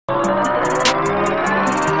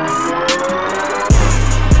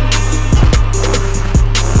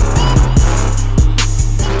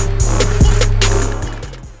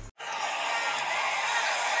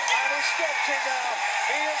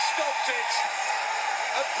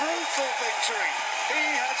A brutal victory. He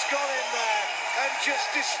has gone in there and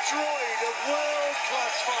just destroyed a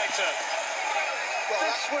world-class fighter. Well,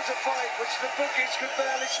 this was a fight which the bookies could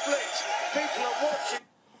barely split. People are watching.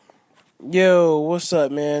 Yo, what's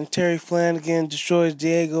up, man? Terry Flanagan destroys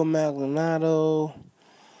Diego Magdaleno.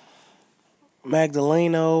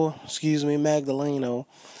 Magdaleno.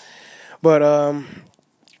 But,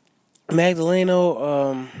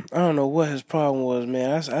 Magdaleno, I don't know what his problem was,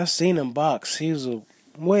 man. I seen him box. He was a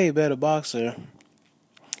way better boxer.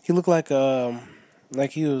 He looked like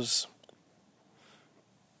he was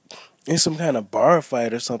in some kind of bar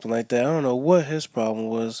fight or something like that. I don't know what his problem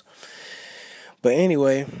was. But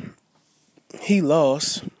anyway, he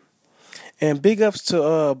lost. And big ups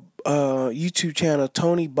to YouTube channel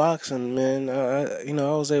Tony Boxing, man. I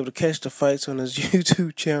was able to catch the fights on his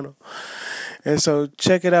YouTube channel. And so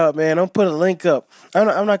check it out, man. I'll put a link up.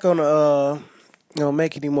 I'm not gonna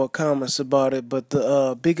make any more comments about it, but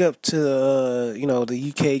the big up to the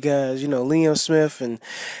UK guys, Liam Smith and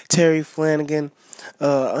Terry Flanagan,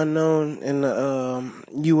 unknown in the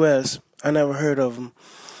US. I never heard of them.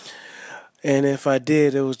 And if I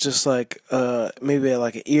did, it was just like maybe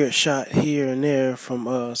like an earshot here and there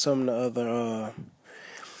from some of the other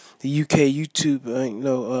the UK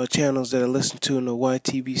YouTube channels that I listen to in the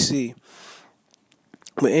YTBC.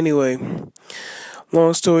 But anyway,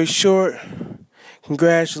 long story short,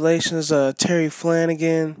 congratulations, Terry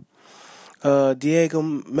Flanagan, Diego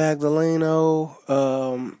Magdaleno.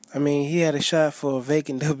 He had a shot for a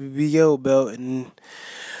vacant WBO belt, and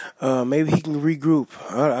maybe he can regroup.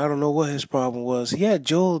 I don't know what his problem was. He had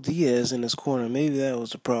Joel Diaz in his corner. Maybe that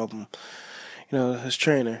was the problem, his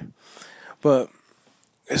trainer. But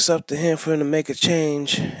it's up to him for him to make a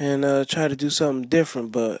change and try to do something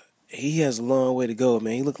different. But he has a long way to go,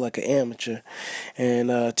 man. He looked like an amateur. And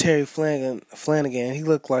Terry Flanagan, he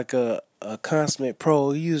looked like a consummate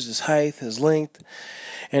pro. He used his height, his length,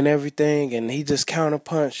 and everything, and he just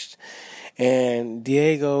counterpunched. And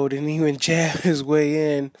Diego didn't even jab his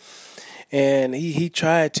way in. And he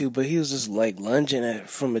tried to, but he was just like lunging at it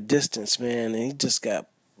from a distance, man. And he just got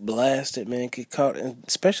blasted, man. Get caught, and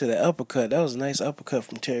especially that uppercut. That was a nice uppercut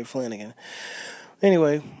from Terry Flanagan.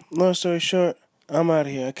 Anyway, long story short, I'm out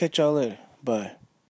of here. I'll catch y'all later. Bye.